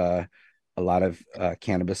lot of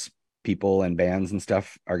cannabis people and bands and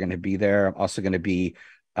stuff are going to be there. I'm also going to be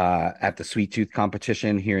at the Sweet Tooth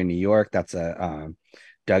competition here in New York. That's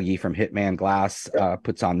Dougie from Hitman Glass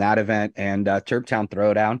puts on that event, and Turptown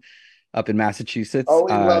Throwdown up in Massachusetts. Oh,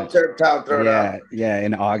 we love Turptown Throwdown. Yeah,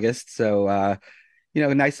 in August. So a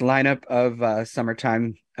nice lineup of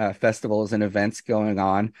summertime festivals and events going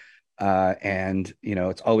on. And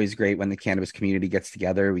it's always great when the cannabis community gets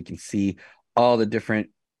together. We can see all the different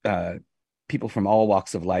people from all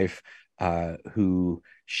walks of life who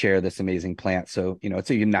share this amazing plant. So it's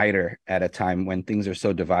a uniter at a time when things are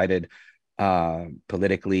so divided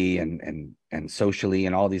politically and socially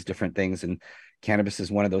and all these different things. And cannabis is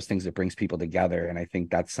one of those things that brings people together, and I think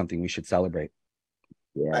that's something we should celebrate.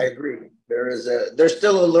 Yeah, I agree. There's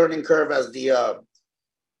still a learning curve as the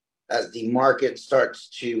market starts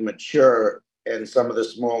to mature in some of the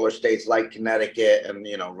smaller states like Connecticut and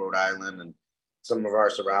Rhode Island and some of our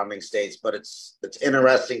surrounding states. But it's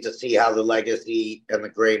interesting to see how the legacy and the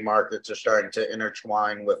gray markets are starting to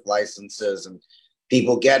intertwine with licenses and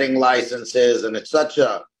people getting licenses, and it's like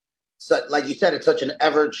you said, it's such an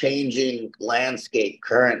ever-changing landscape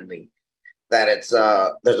currently that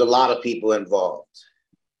there's a lot of people involved.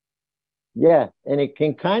 Yeah, and it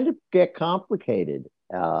can kind of get complicated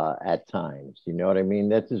at times. You know what I mean?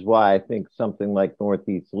 This is why I think something like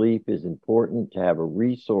Northeast Leaf is important, to have a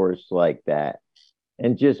resource like that.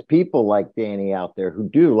 And just people like Danny out there who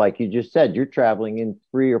do, like you just said, you're traveling in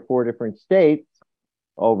 3 or 4 different states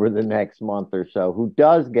over the next month or so, who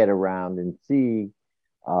does get around and sees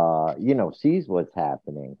what's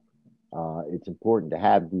happening. It's important to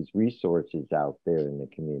have these resources out there in the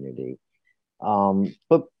community.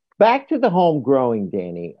 But back to the home growing,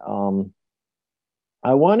 Danny.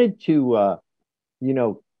 I wanted to,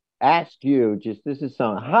 ask you, this is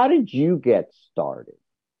something, how did you get started?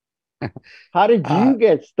 How did you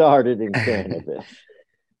get started in cannabis?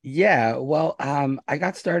 Yeah, well, I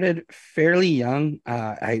got started fairly young.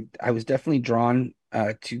 I was definitely drawn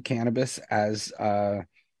to cannabis as a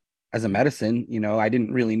medicine. I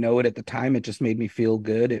didn't really know it at the time. It just made me feel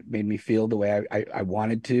good. It made me feel the way I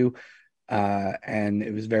wanted to, and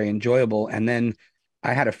it was very enjoyable. And then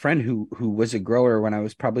I had a friend who was a grower when I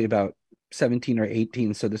was probably about 17 or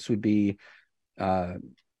 18. So this would be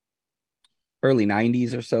early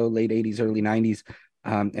 90s or so, late 80s, early 90s.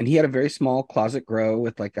 And he had a very small closet grow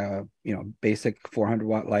with like a basic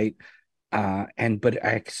 400-watt light. But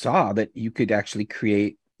I saw that you could actually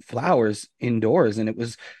create flowers indoors, and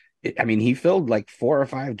he filled like 4 or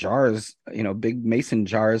 5 jars, big mason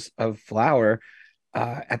jars of flour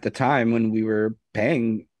at the time when we were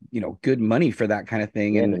paying good money for that kind of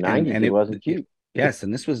thing. In the 90s, and it wasn't cheap. Yes,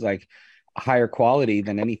 and this was like higher quality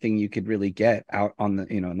than anything you could really get out on the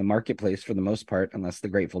in the marketplace for the most part, unless the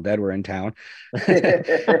Grateful Dead were in town.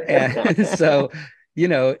 And so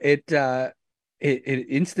it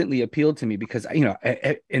instantly appealed to me because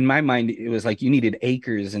in my mind it was like you needed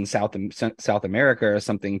acres in South America or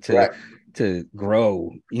something to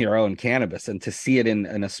grow your own cannabis, and to see it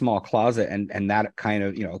in a small closet and that kind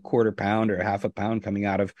of a quarter pound or a half a pound coming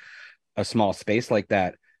out of a small space like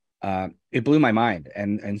that it blew my mind.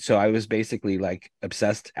 And so I was basically like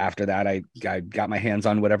obsessed after that. I got my hands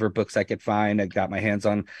on whatever books I could find. I got my hands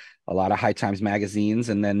on a lot of High Times magazines.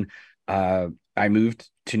 And then I moved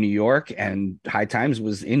to New York, and High Times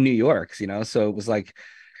was in New York, so it was like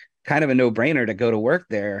kind of a no-brainer to go to work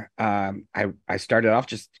there. I started off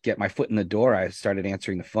just to get my foot in the door. I started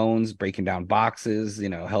answering the phones, breaking down boxes,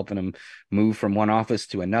 helping them move from one office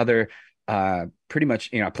to another. Pretty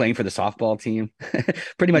much, playing for the softball team,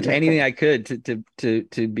 pretty much anything I could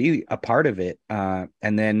to be a part of it.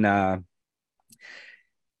 And then and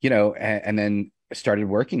then started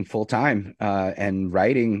working full time and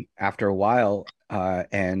writing after a while.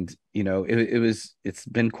 And it's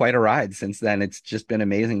been quite a ride since then. It's just been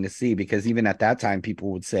amazing to see, because even at that time,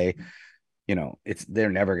 people would say, they're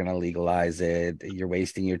never going to legalize it. You're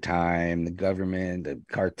wasting your time. The government, the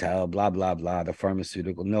cartel, blah, blah, blah, the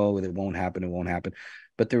pharmaceutical. No, it won't happen. It won't happen.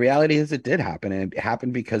 But the reality is it did happen, and it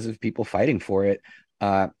happened because of people fighting for it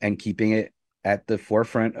and keeping it at the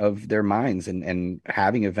forefront of their minds, and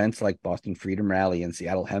having events like Boston Freedom Rally and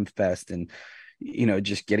Seattle Hemp Fest, and,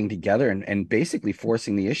 just getting together and basically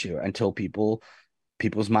forcing the issue until people's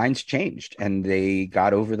minds changed and they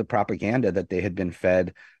got over the propaganda that they had been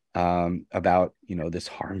fed about, this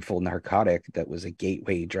harmful narcotic that was a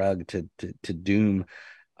gateway drug to doom.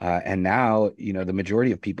 And now, the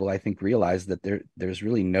majority of people, I think, realize that there's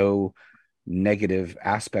really no negative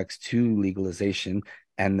aspects to legalization,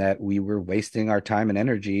 and that we were wasting our time and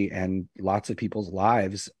energy, and lots of people's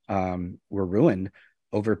lives were ruined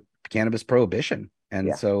over cannabis prohibition.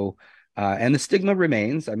 And so and the stigma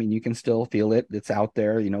remains. I mean, you can still feel it. It's out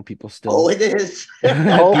there. People still. Oh, it is.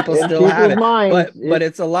 People still have it, minds, but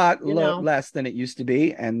it's a lot less than it used to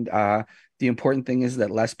be. And the important thing is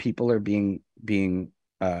that less people are being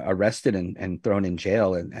arrested and thrown in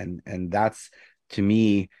jail, and that's, to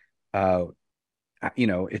me,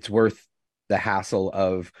 it's worth the hassle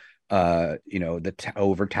of the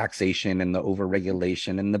over taxation and the over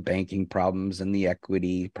regulation and the banking problems and the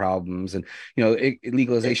equity problems. And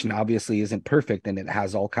legalization obviously isn't perfect, and it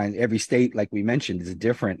has all kinds. Every state, like we mentioned, is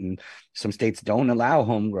different, and some states don't allow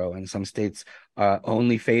home grow, and some states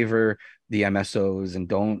only favor the MSOs and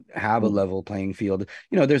don't have a level playing field.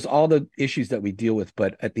 There's all the issues that we deal with,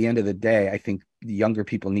 but at the end of the day, I think the younger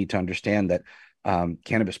people need to understand that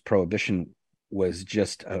cannabis prohibition was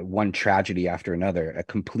just one tragedy after another, a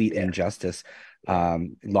complete injustice,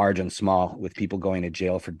 large and small, with people going to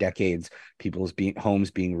jail for decades, people's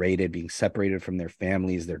homes being raided, being separated from their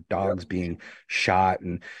families, their dogs being shot.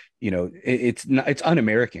 And, it's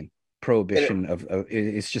un-American. Prohibition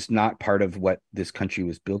it's just not part of what this country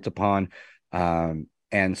was built upon. And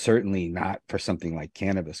certainly not for something like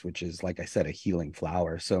cannabis, which is, like I said, a healing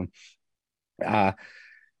flower. So,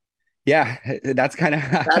 that's kind of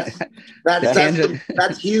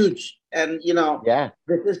that's huge. And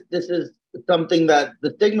this is something that the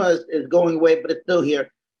stigma is going away, but it's still here.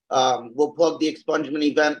 We'll plug the expungement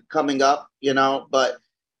event coming up, but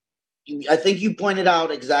I think you pointed out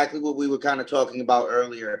exactly what we were kind of talking about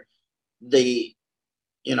earlier. I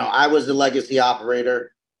was the legacy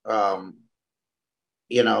operator. Everybody's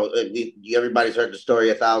heard the story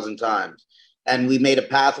 1,000 times. And we made a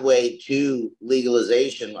pathway to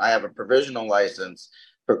legalization. I have a provisional license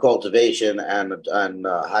for cultivation and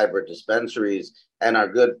hybrid dispensaries. And our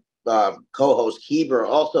good co-host Kieber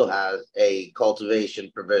also has a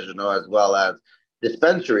cultivation provisional as well as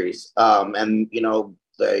dispensaries.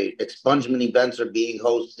 The expungement events are being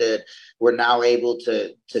hosted. We're now able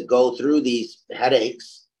to go through these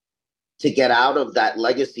headaches to get out of that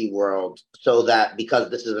legacy world, so that,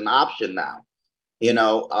 because this is an option now,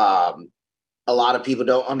 a lot of people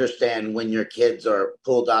don't understand when your kids are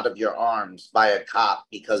pulled out of your arms by a cop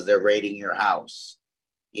because they're raiding your house.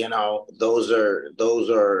 Those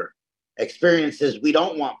are experiences we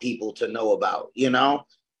don't want people to know about.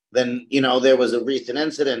 Then there was a recent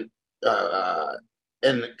incident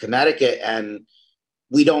in Connecticut, and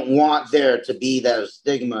we don't want there to be those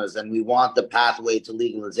stigmas, and we want the pathway to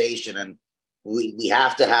legalization, and we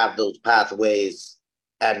have to have those pathways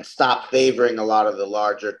and stop favoring a lot of the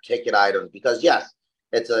larger ticket items, because yes,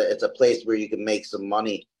 it's a place where you can make some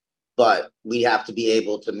money, but we have to be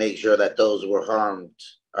able to make sure that those who were harmed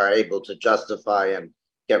are able to justify and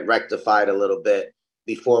get rectified a little bit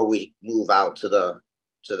before we move out to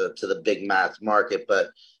the big mass market. But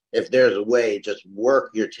if there's a way, just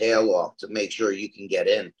work your tail off to make sure you can get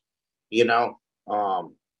in, I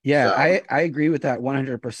agree with that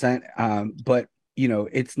 100%. But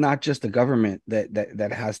it's not just the government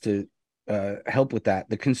that has to help with that.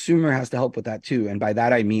 The consumer has to help with that too. And by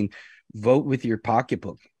that, I mean, vote with your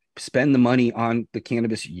pocketbook, spend the money on the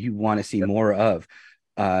cannabis you want to see more of.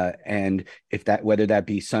 And if that, whether that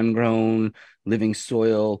be sun grown, living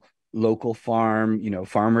soil, local farm,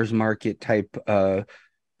 farmers market type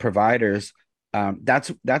providers,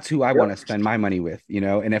 that's who I want to spend my money with,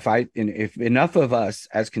 and if enough of us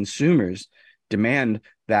as consumers demand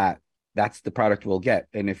that, that's the product we'll get.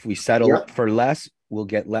 And if we settle for less, we'll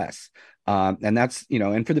get less. And that's,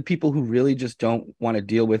 and for the people who really just don't want to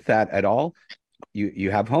deal with that at all,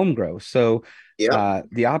 you have home grow. So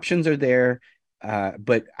the options are there.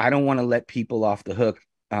 But I don't want to let people off the hook,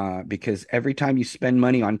 because every time you spend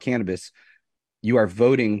money on cannabis, you are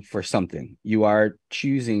voting for something. You are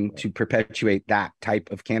choosing to perpetuate that type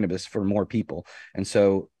of cannabis for more people. And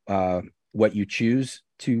so what you choose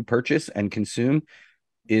to purchase and consume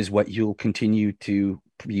is what you'll continue to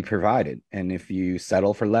be provided. And if you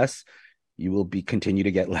settle for less, you will continue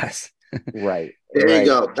to get less. Right. There you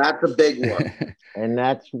go. That's a big one. And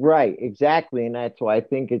that's right. Exactly. And that's why I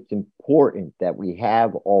think it's important that we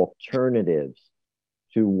have alternatives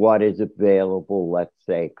to what is available, let's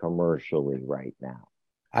say, commercially right now.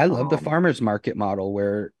 I love the farmers market model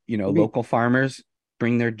where, local farmers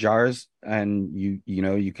bring their jars, and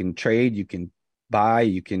you can trade, you can buy,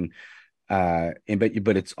 you can,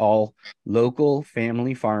 but it's all local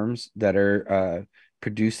family farms that are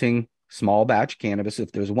producing small batch cannabis.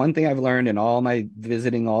 If there's one thing I've learned in all my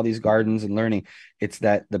visiting all these gardens and learning, it's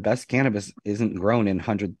that the best cannabis isn't grown in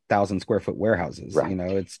 100,000 square foot warehouses. Right.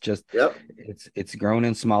 It's just, it's grown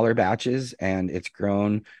in smaller batches, and it's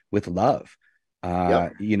grown with love.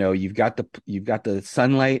 You've got the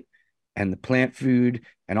sunlight and the plant food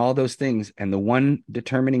and all those things. And the one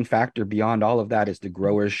determining factor beyond all of that is the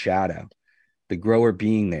grower's shadow, the grower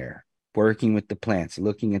being there, working with the plants,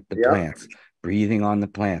 looking at the plants, breathing on the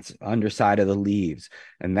plants, underside of the leaves.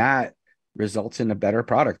 And that results in a better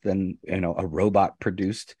product than, a robot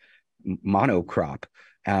produced monocrop.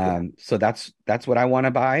 So that's what I want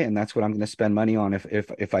to buy. And that's what I'm going to spend money on.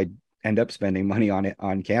 If I end up spending money on it,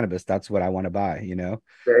 on cannabis, that's what I want to buy,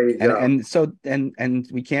 There you go. And so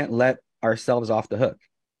we can't let ourselves off the hook,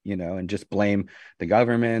 and just blame the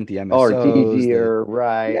government, the MSOs. Or it's easier,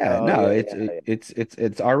 right?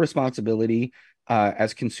 It's our responsibility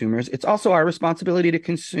as consumers. It's also our responsibility to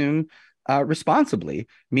consume responsibly,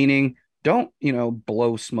 meaning don't,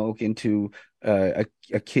 blow smoke into a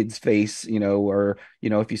kid's face, or,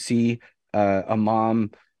 if you see a mom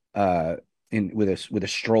with a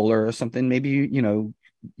stroller or something, maybe,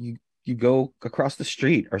 you go across the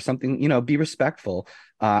street or something, be respectful.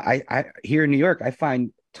 I here in New York, I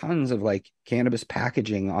find tons of like cannabis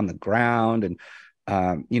packaging on the ground, and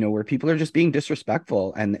where people are just being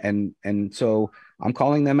disrespectful, and so I'm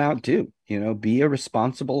calling them out too. Be a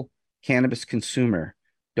responsible cannabis consumer.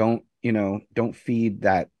 Don't feed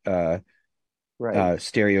that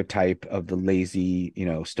stereotype of the lazy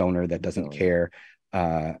stoner that doesn't care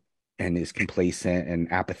and is complacent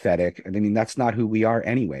and apathetic. I mean, that's not who we are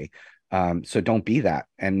anyway. So don't be that.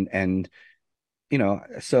 And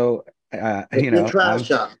so Take the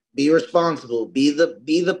trash up. Be responsible. Be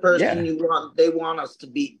the person you want. They want us to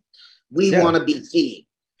be. We want to be seen.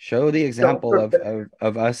 Show the example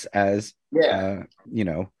of us as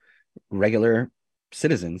regular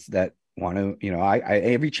citizens that want to. I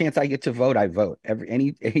every chance I get to vote, I vote.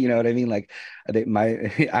 You know what I mean? Like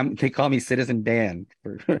they call me Citizen Dan.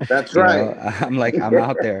 That's right. I'm like, I'm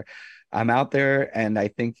out there. I'm out there, and I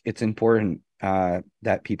think it's important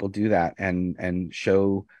that people do that and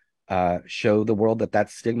show the world that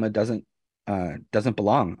stigma doesn't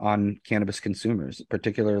belong on cannabis consumers,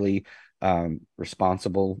 particularly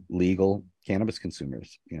responsible, legal cannabis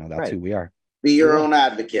consumers. That's who we are. Be your own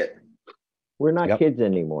advocate. We're not kids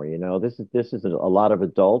anymore. This is a lot of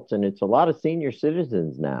adults, and it's a lot of senior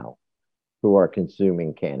citizens now who are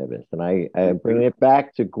consuming cannabis. And I bring it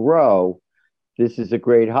back to grow. This is a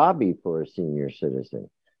great hobby for a senior citizen.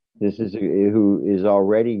 This is who is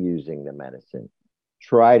already using the medicine.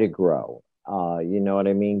 Try to grow. You know what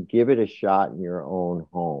I mean? Give it a shot in your own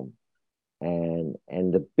home. And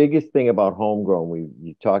the biggest thing about homegrown,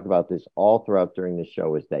 you talked about this all throughout during the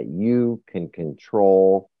show, is that you can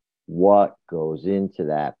control what goes into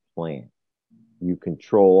that plant. You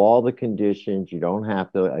control all the conditions. You don't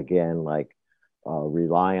have to, again,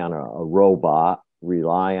 rely on a robot,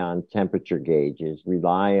 rely on temperature gauges,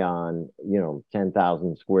 rely on,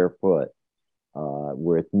 10,000 square foot.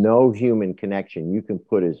 With no human connection, you can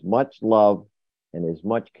put as much love and as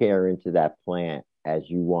much care into that plant as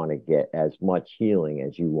you want to get, as much healing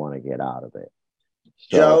as you want to get out of it.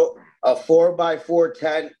 So, Joe, a 4x4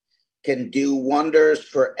 tent can do wonders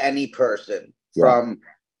for any person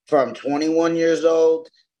from 21 years old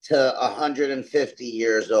to 150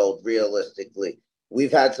 years old, realistically.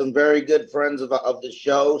 We've had some very good friends of the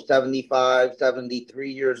show, 75,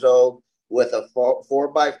 73 years old, with a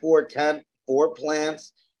 4x4 tent, 4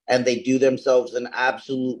 plants, and they do themselves an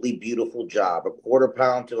absolutely beautiful job. A quarter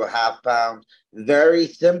pound to a half pound, very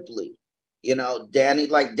simply. You know, Danny,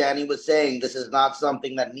 like Danny was saying, this is not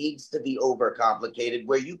something that needs to be overcomplicated,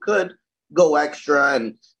 where you could go extra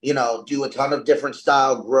and, you know, do a ton of different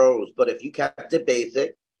style grows. But if you kept it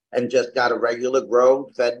basic, and just got a regular grow,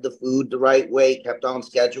 fed the food the right way, kept on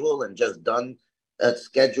schedule, and just done a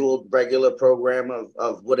scheduled regular program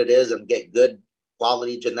of what it is and get good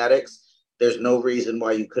quality genetics, there's no reason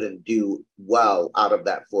why you couldn't do well out of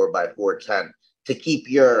that 4x4 tent to keep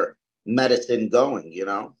your medicine going, you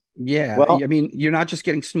know? Yeah, Well, I mean, you're not just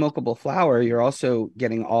getting smokable flower, you're also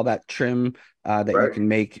getting all that trim that you Right. can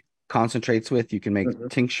make concentrates with, you can make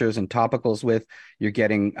tinctures and topicals with. You're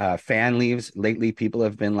getting fan leaves. Lately, people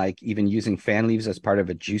have been like even using fan leaves as part of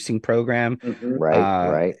a juicing program.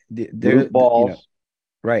 right. There, Root balls.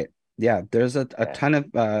 right. Yeah, there's a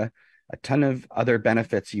Yeah. ton of other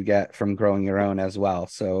benefits you get from growing your own as well.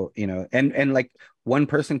 So, you know, and like one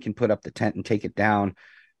person can put up the tent and take it down.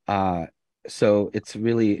 So it's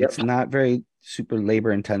really it's not very super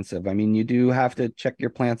labor intensive. I mean, you do have to check your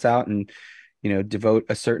plants out and, you know, devote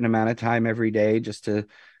a certain amount of time every day just to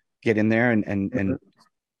get in there and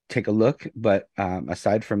take a look. But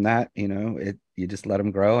aside from that, you know, you just let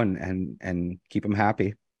them grow and keep them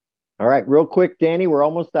happy. All right, real quick, Danny, we're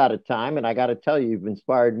almost out of time, and I got to tell you, you've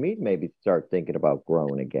inspired me to maybe start thinking about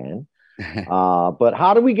growing again. But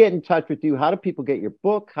how do we get in touch with you? How do people get your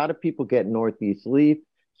book? How do people get Northeast Leaf,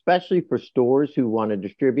 especially for stores who want to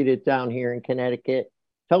distribute it down here in Connecticut?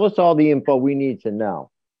 Tell us all the info we need to know.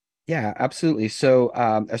 Yeah, absolutely. So,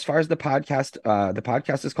 as far as the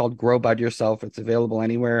podcast is called Grow Bud Yourself. It's available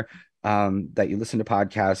anywhere that you listen to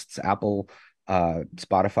podcasts, Apple,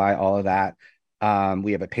 Spotify, all of that.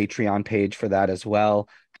 We have a Patreon page for that as well.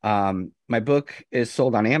 My book is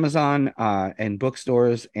sold on Amazon and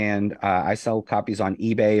bookstores, and I sell copies on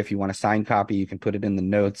eBay. If you want a signed copy, you can put it in the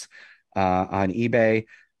notes on eBay.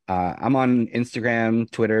 I'm on Instagram,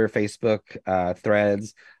 Twitter, Facebook,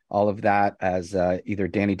 Threads, all of that as either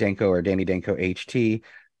Danny Danko or Danny Danko HT.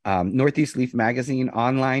 Northeast Leaf Magazine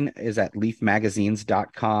online is at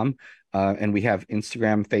leafmagazines.com. And we have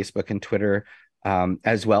Instagram, Facebook, and Twitter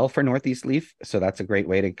as well for Northeast Leaf. So that's a great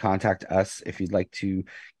way to contact us if you'd like to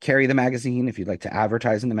carry the magazine, if you'd like to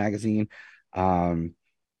advertise in the magazine. And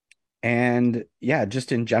yeah,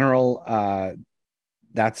 just in general,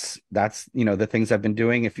 that's you know the things I've been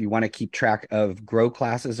doing. If you want to keep track of grow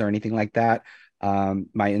classes or anything like that,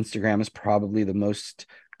 my Instagram is probably the most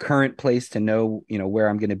current place to know, you know, where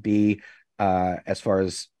I'm going to be as far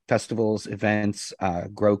as festivals, events,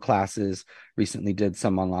 grow classes. Recently did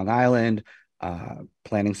some on Long Island,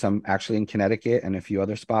 planning some actually in Connecticut and a few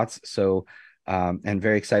other spots. So, and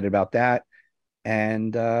very excited about that.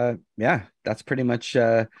 And yeah, that's pretty much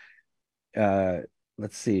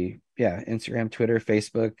let's see. Yeah, Instagram, Twitter,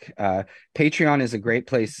 Facebook. Patreon is a great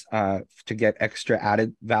place to get extra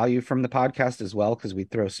added value from the podcast as well, because we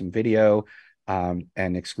throw some video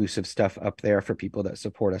and exclusive stuff up there for people that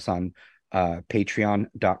support us on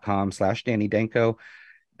patreon.com/Danny Danko.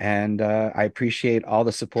 And I appreciate all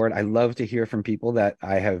the support. I love to hear from people that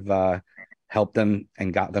I have helped them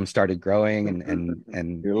and got them started growing and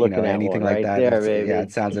You're you looking know at anything one like right that. there, baby. Yeah,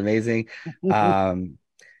 it sounds amazing.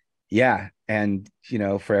 Yeah, and you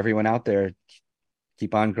know, for everyone out there,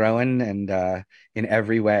 keep on growing and in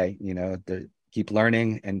every way, you know, keep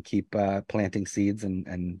learning and keep planting seeds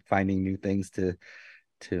and finding new things to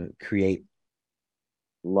create.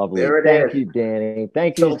 Lovely. There it Thank is. you, Danny.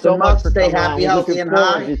 Thank you So so from much us, for stay coming on. happy, We're healthy, looking and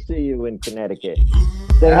forward high. to see you in Connecticut.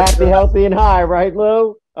 Stay That's happy, right. healthy, and high, right,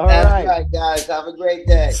 Lou? All That's right. right, guys. Have a great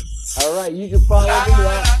day. All right. You can follow me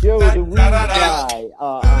at Joe the Weed Guy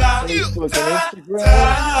on Facebook and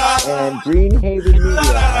Instagram, and Greenhaven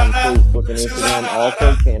Media on Facebook and Instagram.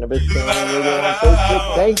 Also, Cannabis Channel and Radio on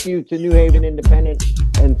Facebook. Thank you to New Haven Independent,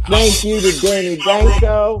 and thank you to Danny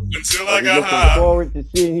Danko. Until I'll I be got looking high. forward to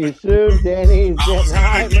seeing you soon. Danny's I was getting gonna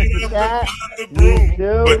high. Look get at up and that. find the Me broom,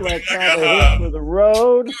 too. but then Let's I have got a hit high. for the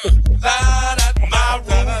road. My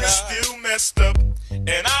room is still messed up, and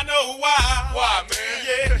I know why. Why,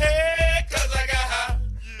 man? Yeah, cause I got high.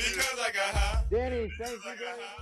 Because I got high. Danny, thank you very much.